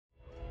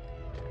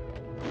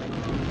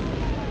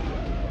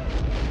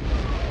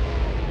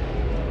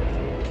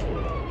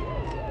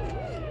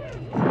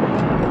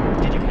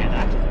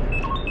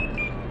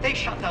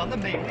down, the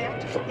main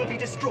reactor will be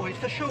destroyed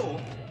for sure.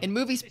 In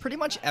movies, pretty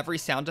much every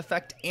sound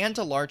effect and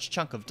a large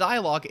chunk of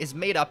dialogue is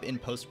made up in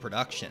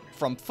post-production,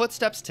 from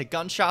footsteps to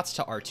gunshots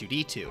to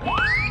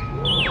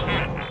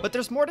R2-D2. But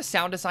there's more to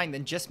sound design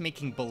than just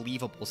making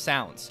believable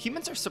sounds.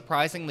 Humans are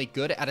surprisingly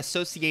good at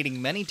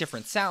associating many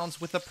different sounds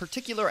with a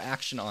particular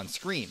action on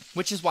screen,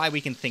 which is why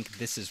we can think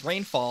this is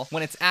rainfall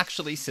when it's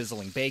actually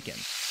sizzling bacon.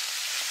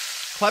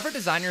 Clever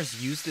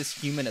designers use this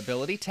human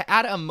ability to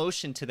add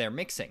emotion to their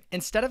mixing.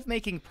 Instead of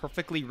making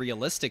perfectly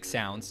realistic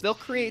sounds, they'll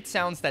create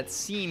sounds that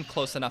seem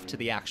close enough to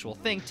the actual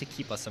thing to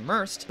keep us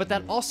immersed, but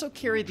that also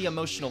carry the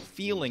emotional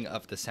feeling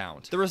of the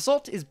sound. The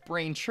result is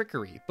brain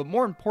trickery, but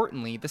more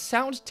importantly, the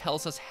sound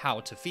tells us how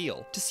to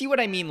feel. To see what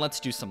I mean,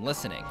 let's do some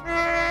listening.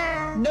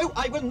 No,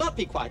 I will not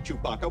be quiet,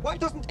 Chewbacca. Why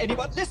doesn't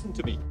anyone listen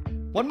to me?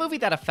 One movie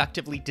that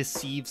effectively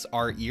deceives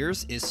our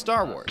ears is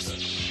Star Wars.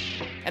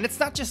 And it's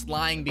not just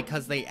lying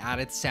because they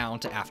added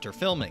sound after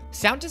filming.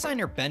 Sound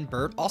designer Ben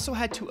Burtt also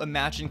had to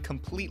imagine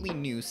completely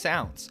new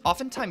sounds,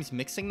 oftentimes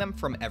mixing them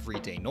from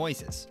everyday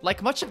noises.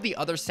 Like much of the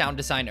other sound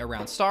design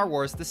around Star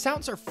Wars, the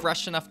sounds are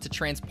fresh enough to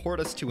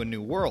transport us to a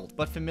new world,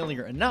 but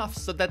familiar enough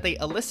so that they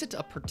elicit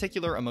a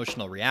particular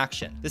emotional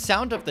reaction. The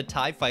sound of the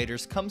TIE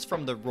fighters comes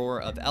from the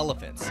roar of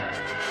elephants.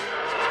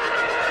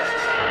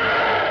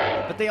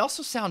 But they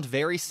also sound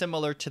very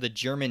similar to the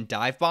German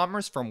dive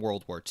bombers from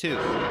World War II.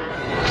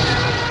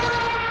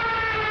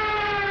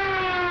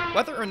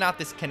 Whether or not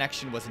this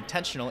connection was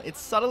intentional, it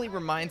subtly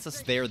reminds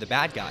us they're the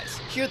bad guys.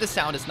 Here the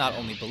sound is not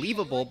only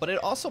believable, but it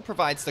also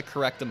provides the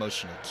correct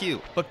emotional cue.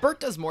 But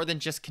Burtt does more than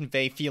just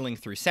convey feeling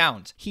through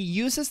sound. He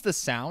uses the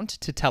sound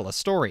to tell a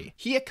story.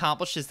 He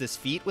accomplishes this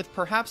feat with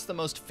perhaps the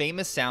most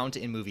famous sound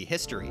in movie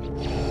history.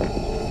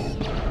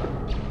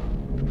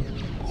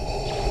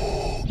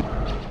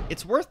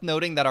 It's worth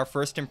noting that our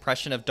first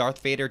impression of Darth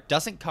Vader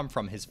doesn't come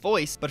from his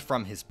voice, but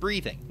from his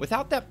breathing.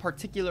 Without that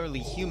particularly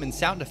human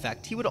sound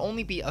effect, he would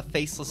only be a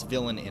faceless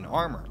villain in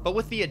armor. But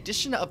with the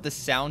addition of the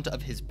sound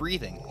of his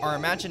breathing, our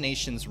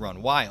imaginations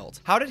run wild.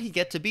 How did he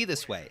get to be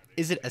this way?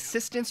 Is it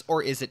assistance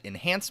or is it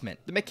enhancement?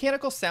 The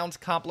mechanical sound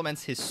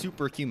complements his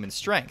superhuman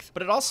strength,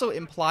 but it also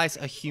implies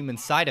a human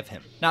side of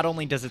him. Not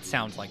only does it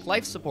sound like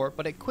life support,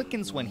 but it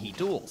quickens when he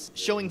duels,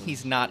 showing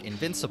he's not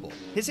invincible.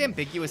 His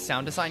ambiguous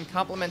sound design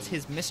complements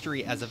his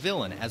mystery as a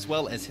villain, as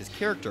well as his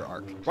character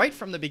arc. Right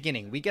from the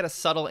beginning, we get a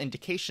subtle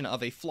indication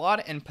of a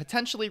flawed and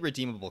potentially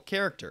redeemable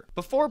character.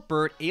 Before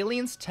Burtt,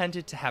 aliens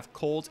tended to have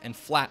cold and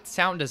flat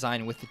sound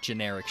design with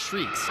generic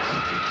shrieks.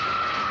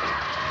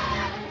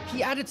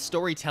 He added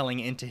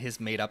storytelling into his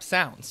made-up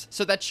sounds,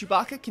 so that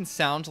Chewbacca can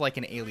sound like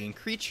an alien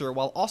creature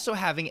while also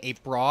having a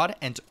broad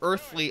and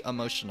earthly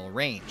emotional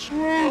range.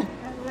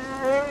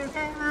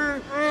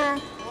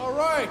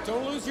 Alright,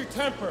 don't lose your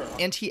temper.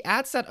 And he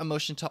adds that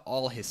emotion to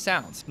all his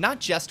sounds, not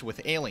just with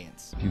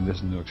aliens. If you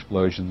listen to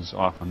explosions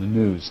off on the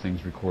news,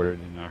 things recorded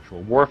in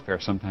actual warfare,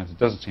 sometimes it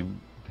doesn't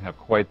seem to have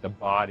quite the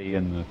body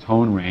and the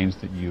tone range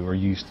that you are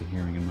used to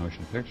hearing in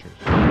motion pictures.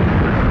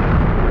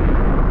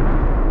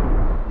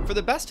 For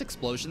the best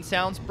explosion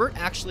sounds, Burtt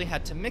actually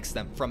had to mix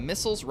them from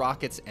missiles,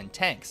 rockets, and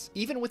tanks.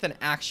 Even with an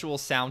actual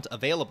sound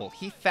available,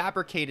 he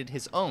fabricated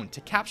his own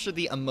to capture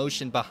the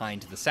emotion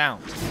behind the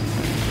sound.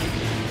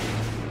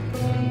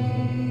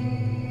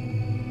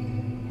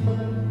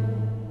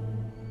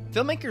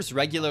 Filmmakers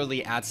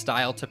regularly add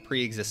style to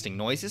pre-existing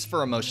noises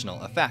for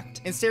emotional effect.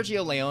 In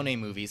Sergio Leone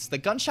movies, the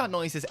gunshot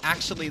noise is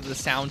actually the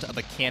sound of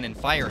a cannon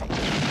firing.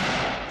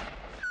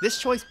 This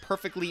choice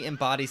perfectly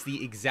embodies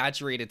the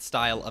exaggerated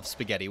style of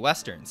spaghetti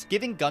westerns,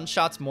 giving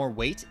gunshots more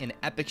weight in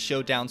epic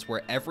showdowns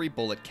where every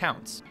bullet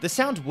counts. The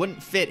sound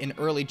wouldn't fit in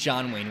early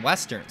John Wayne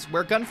westerns,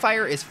 where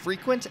gunfire is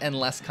frequent and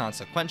less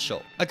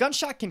consequential. A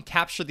gunshot can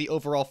capture the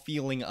overall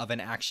feeling of an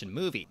action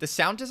movie. The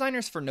sound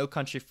designers for No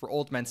Country for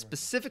Old Men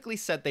specifically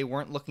said they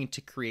weren't looking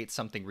to create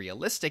something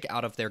realistic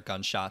out of their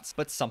gunshots,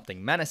 but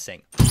something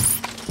menacing.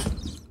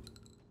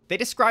 They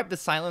describe the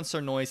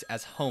silencer noise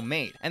as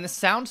homemade, and the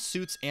sound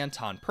suits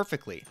Anton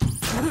perfectly.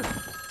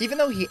 Even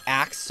though he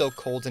acts so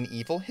cold and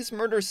evil, his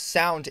murders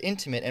sound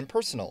intimate and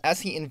personal,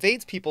 as he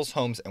invades people's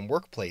homes and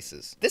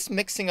workplaces. This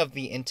mixing of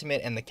the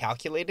intimate and the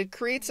calculated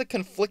creates a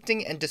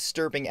conflicting and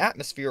disturbing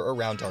atmosphere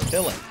around our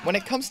villain. When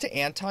it comes to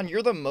Anton,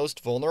 you're the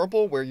most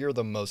vulnerable where you're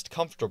the most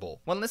comfortable.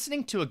 When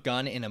listening to a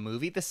gun in a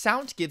movie, the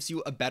sound gives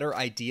you a better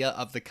idea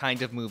of the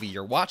kind of movie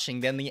you're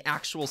watching than the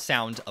actual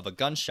sound of a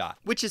gunshot,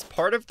 which is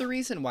part of the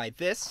reason why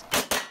this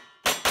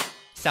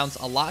sounds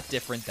a lot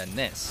different than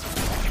this.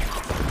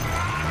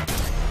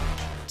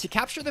 To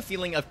capture the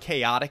feeling of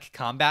chaotic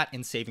combat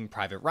in Saving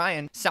Private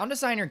Ryan, sound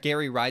designer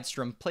Gary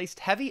Rydstrom placed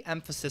heavy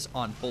emphasis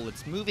on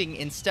bullets moving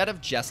instead of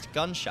just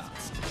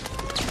gunshots.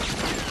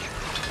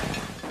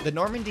 The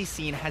Normandy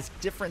scene has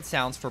different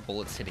sounds for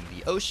bullets hitting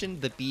the ocean,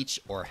 the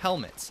beach, or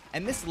helmets,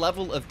 and this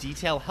level of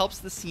detail helps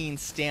the scene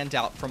stand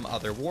out from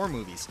other war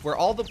movies, where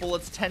all the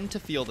bullets tend to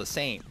feel the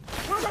same.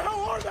 Where the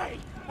hell are they?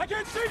 I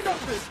can't see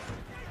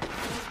nothing!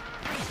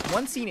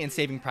 One scene in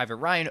Saving Private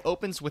Ryan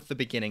opens with the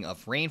beginning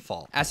of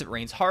rainfall. As it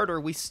rains harder,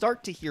 we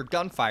start to hear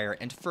gunfire,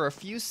 and for a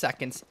few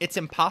seconds, it's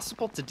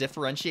impossible to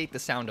differentiate the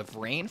sound of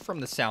rain from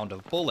the sound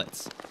of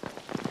bullets.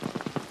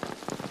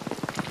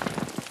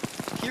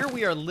 Here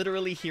we are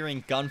literally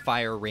hearing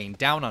gunfire rain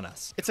down on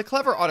us. It's a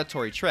clever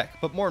auditory trick,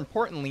 but more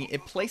importantly,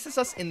 it places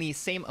us in the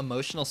same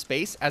emotional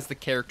space as the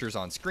characters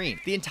on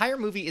screen. The entire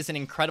movie is an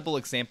incredible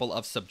example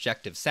of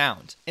subjective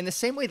sound. In the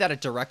same way that a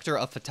director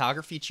of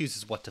photography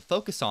chooses what to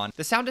focus on,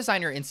 the sound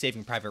designer in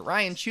Saving Private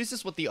Ryan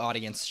chooses what the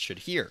audience should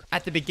hear.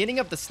 At the beginning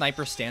of the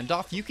sniper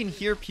standoff, you can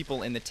hear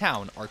people in the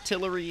town,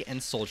 artillery,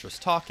 and soldiers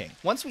talking.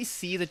 Once we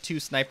see the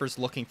two snipers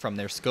looking from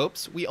their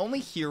scopes, we only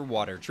hear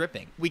water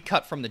dripping. We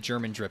cut from the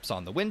German drips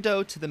on the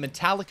window to the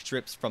metallic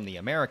drips from the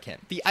American.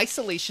 The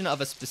isolation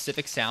of a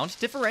specific sound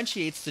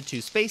differentiates the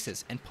two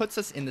spaces and puts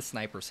us in the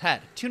sniper's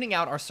head, tuning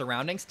out our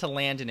surroundings to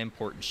land an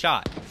important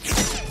shot.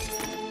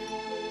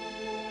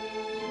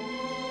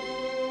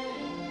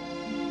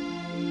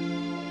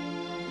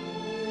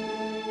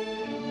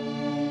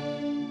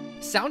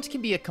 Sound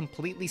can be a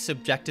completely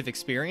subjective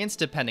experience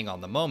depending on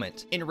the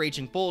moment. In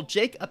Raging Bull,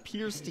 Jake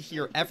appears to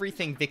hear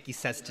everything Vicky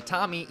says to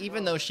Tommy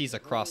even though she's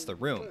across the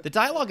room. The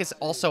dialogue is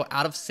also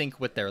out of sync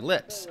with their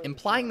lips,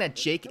 implying that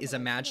Jake is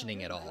imagining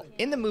it all.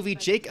 In the movie,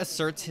 Jake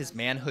asserts his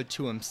manhood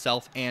to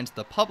himself and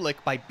the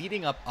public by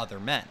beating up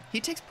other men. He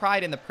takes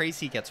pride in the praise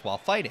he gets while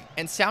fighting,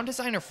 and sound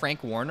designer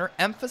Frank Warner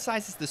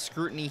emphasizes the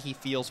scrutiny he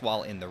feels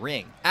while in the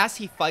ring. As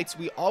he fights,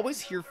 we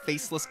always hear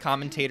faceless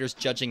commentators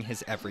judging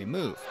his every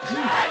move.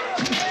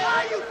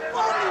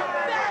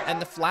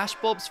 And the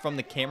flashbulbs from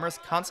the cameras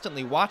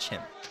constantly watch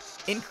him,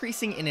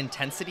 increasing in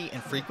intensity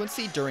and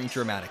frequency during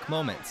dramatic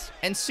moments.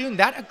 And soon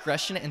that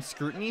aggression and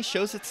scrutiny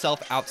shows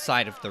itself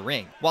outside of the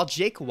ring. While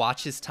Jake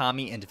watches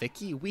Tommy and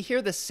Vicky, we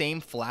hear the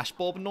same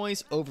flashbulb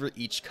noise over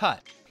each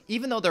cut,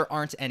 even though there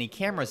aren't any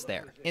cameras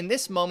there. In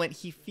this moment,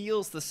 he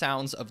feels the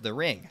sounds of the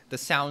ring, the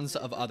sounds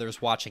of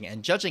others watching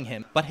and judging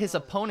him, but his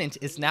opponent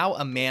is now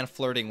a man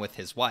flirting with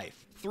his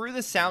wife. Through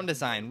the sound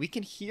design, we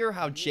can hear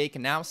how Jake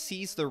now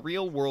sees the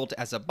real world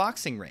as a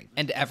boxing ring,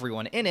 and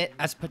everyone in it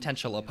as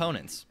potential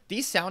opponents.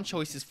 These sound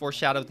choices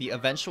foreshadow the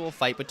eventual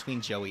fight between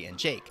Joey and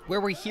Jake,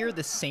 where we hear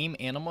the same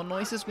animal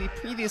noises we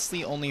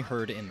previously only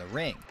heard in the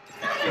ring.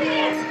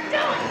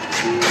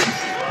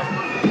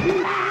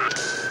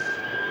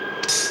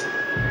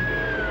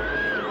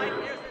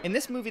 In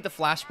this movie, the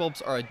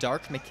flashbulbs are a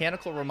dark,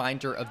 mechanical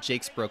reminder of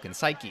Jake's broken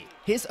psyche.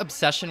 His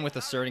obsession with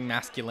asserting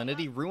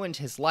masculinity ruined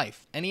his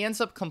life, and he ends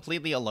up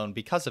completely alone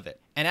because of it.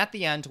 And at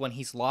the end, when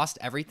he's lost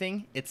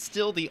everything, it's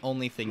still the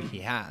only thing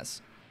he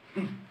has.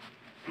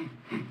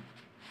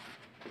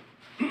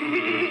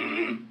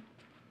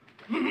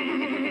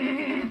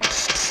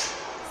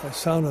 I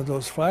sounded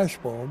those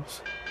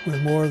flashbulbs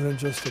with more than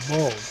just a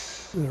bulb.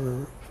 There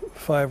were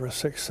 5 or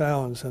 6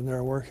 sounds in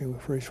there working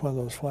for each one of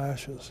those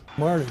flashes.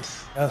 Marty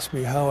asked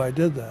me how I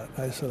did that.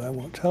 I said, I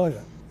won't tell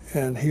you.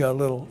 And he got a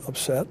little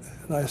upset.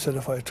 And I said,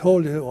 if I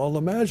told you, all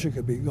the magic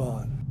would be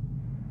gone.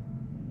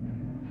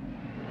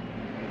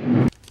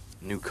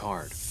 New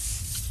card.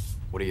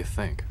 What do you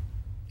think?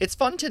 It's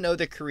fun to know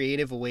the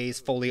creative ways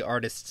Foley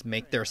artists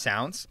make their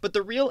sounds, but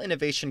the real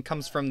innovation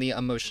comes from the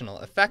emotional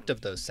effect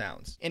of those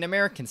sounds. In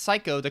American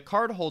Psycho, the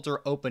card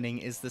holder opening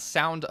is the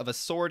sound of a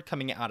sword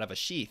coming out of a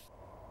sheath.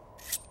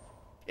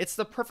 It's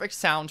the perfect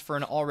sound for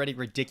an already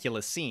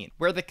ridiculous scene,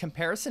 where the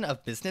comparison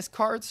of business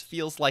cards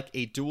feels like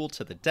a duel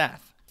to the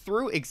death.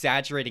 Through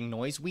exaggerating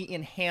noise, we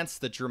enhance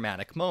the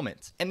dramatic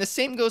moment. And the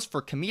same goes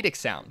for comedic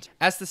sound.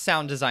 As the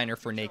sound designer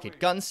for Naked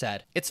Gun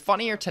said, it's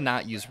funnier to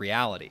not use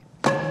reality.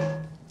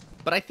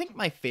 But I think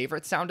my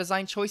favorite sound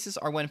design choices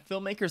are when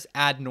filmmakers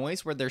add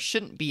noise where there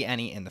shouldn't be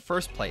any in the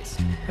first place.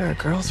 There are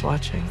girls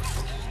watching.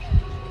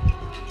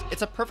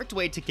 It's a perfect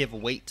way to give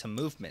weight to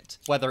movement,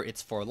 whether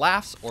it's for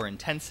laughs or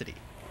intensity.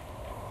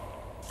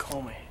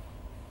 Call me.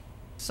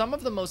 Some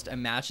of the most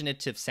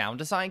imaginative sound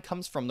design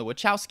comes from the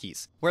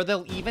Wachowskis, where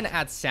they'll even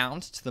add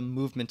sound to the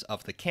movement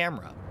of the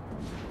camera.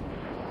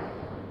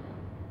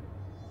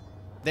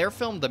 Their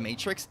film The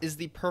Matrix is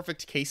the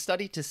perfect case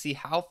study to see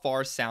how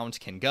far sound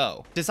can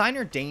go.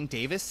 Designer Dane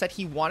Davis said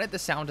he wanted the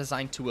sound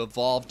design to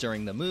evolve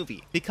during the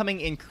movie,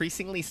 becoming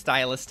increasingly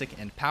stylistic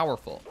and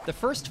powerful. The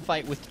first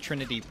fight with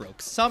Trinity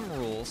broke some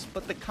rules,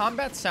 but the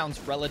combat sounds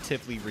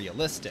relatively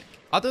realistic.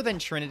 Other than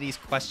Trinity's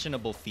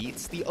questionable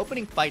feats, the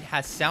opening fight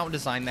has sound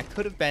design that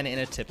could have been in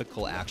a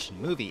typical action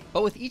movie.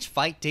 But with each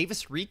fight,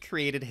 Davis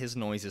recreated his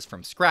noises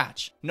from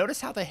scratch.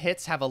 Notice how the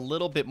hits have a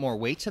little bit more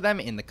weight to them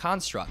in the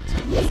construct.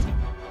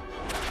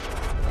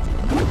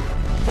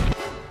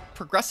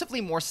 Progressively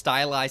more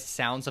stylized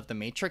sounds of The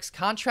Matrix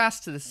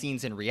contrast to the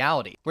scenes in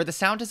reality, where the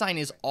sound design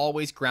is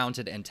always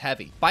grounded and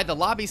heavy. By the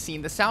lobby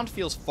scene, the sound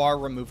feels far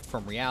removed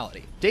from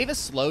reality. Davis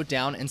slowed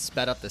down and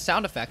sped up the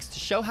sound effects to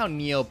show how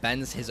Neo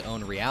bends his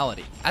own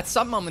reality. At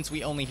some moments,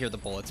 we only hear the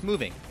bullets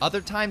moving. Other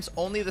times,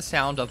 only the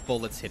sound of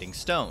bullets hitting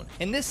stone.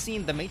 In this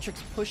scene, The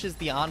Matrix pushes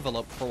the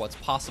envelope for what's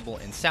possible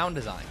in sound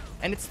design.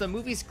 and it's the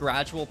movie's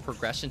gradual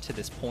progression to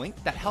this point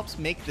that helps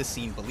make the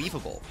scene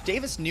believable.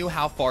 Davis knew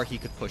how far he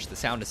could push the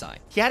sound design.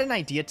 He had an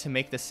idea to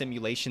make the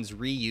simulations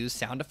reuse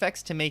sound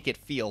effects to make it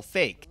feel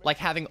fake, like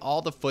having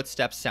all the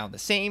footsteps sound the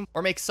same,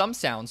 or make some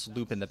sounds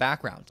loop in the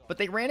background. But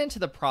they ran into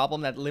the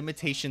problem that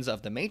limitations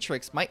of the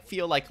Matrix might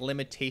feel like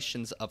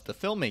limitations of the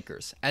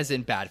filmmakers, as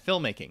in bad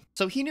filmmaking.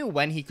 So he knew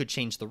when he could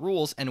change the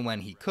rules and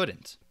when he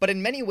couldn't. But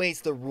in many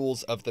ways, the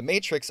rules of the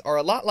Matrix are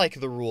a lot like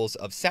the rules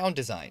of sound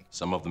design.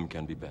 Some of them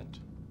can be bent.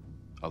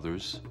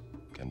 Others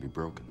can be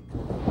broken.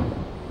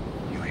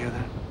 You hear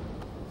that?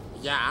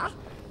 Yeah?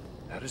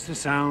 That is the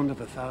sound of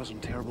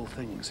 1,000 terrible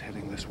things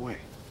heading this way.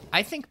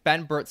 I think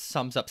Ben Burtt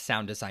sums up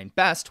sound design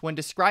best when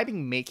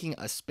describing making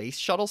a space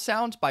shuttle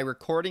sound by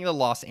recording the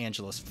Los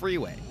Angeles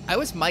freeway. I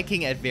was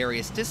miking at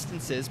various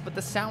distances, but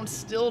the sound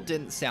still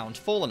didn't sound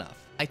full enough.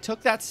 I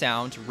took that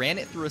sound, ran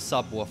it through a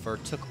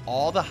subwoofer, took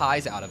all the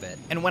highs out of it,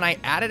 and when I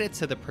added it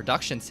to the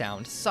production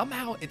sound,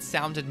 somehow it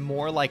sounded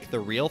more like the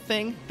real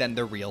thing than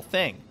the real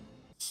thing.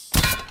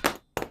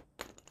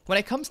 When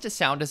it comes to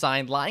sound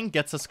design, lying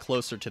gets us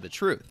closer to the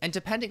truth, and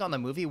depending on the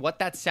movie, what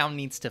that sound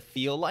needs to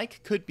feel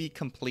like could be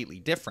completely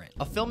different.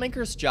 A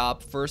filmmaker's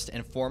job, first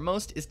and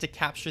foremost, is to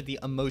capture the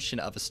emotion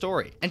of a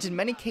story, and in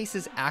many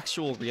cases,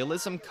 actual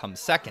realism comes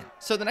second.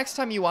 So the next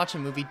time you watch a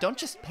movie, don't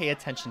just pay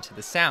attention to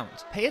the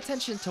sound. Pay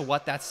attention to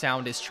what that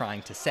sound is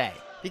trying to say,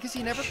 because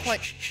you never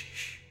quite...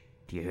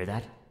 Do you hear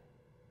that?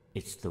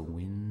 It's the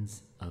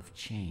winds of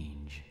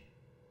change.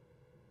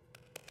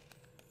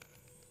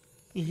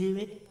 You hear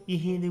it? You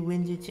hear the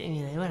winds of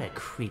change? What a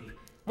creep.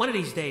 One of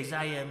these days,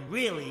 I am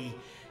really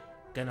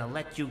gonna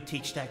let you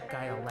teach that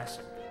guy a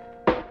lesson.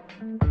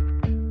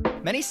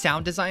 Many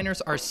sound designers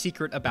are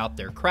secret about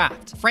their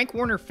craft. Frank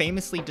Warner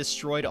famously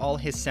destroyed all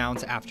his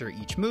sounds after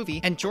each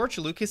movie, and George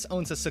Lucas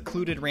owns a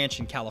secluded ranch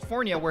in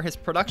California where his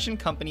production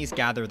companies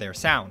gather their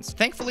sounds.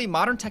 Thankfully,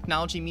 modern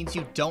technology means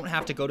you don't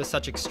have to go to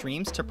such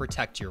extremes to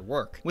protect your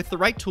work. With the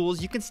right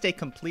tools, you can stay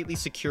completely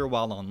secure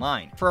while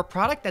online. For a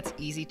product that's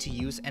easy to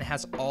use and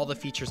has all the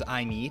features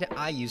I need,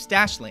 I use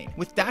Dashlane.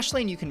 With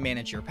Dashlane, you can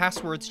manage your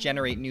passwords,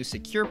 generate new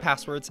secure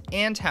passwords,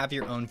 and have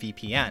your own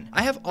VPN.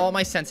 I have all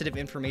my sensitive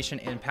information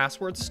and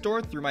passwords stored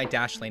through my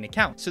Dashlane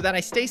account so that I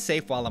stay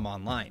safe while I'm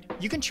online.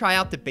 You can try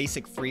out the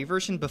basic free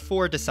version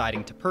before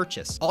deciding to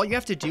purchase. All you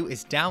have to do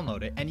is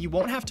download it, and you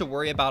won't have to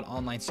worry about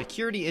online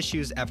security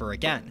issues ever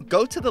again.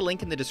 Go to the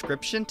link in the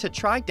description to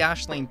try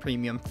Dashlane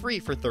Premium free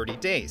for 30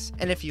 days.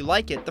 And if you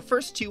like it, the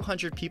first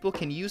 200 people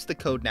can use the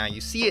code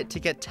NowYouSeeIt to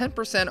get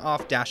 10%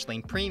 off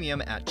Dashlane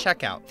Premium at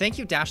checkout. Thank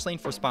you Dashlane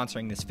for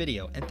sponsoring this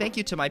video, and thank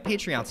you to my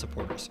Patreon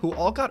supporters, who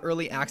all got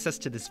early access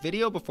to this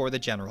video before the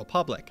general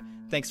public.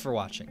 Thanks for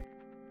watching.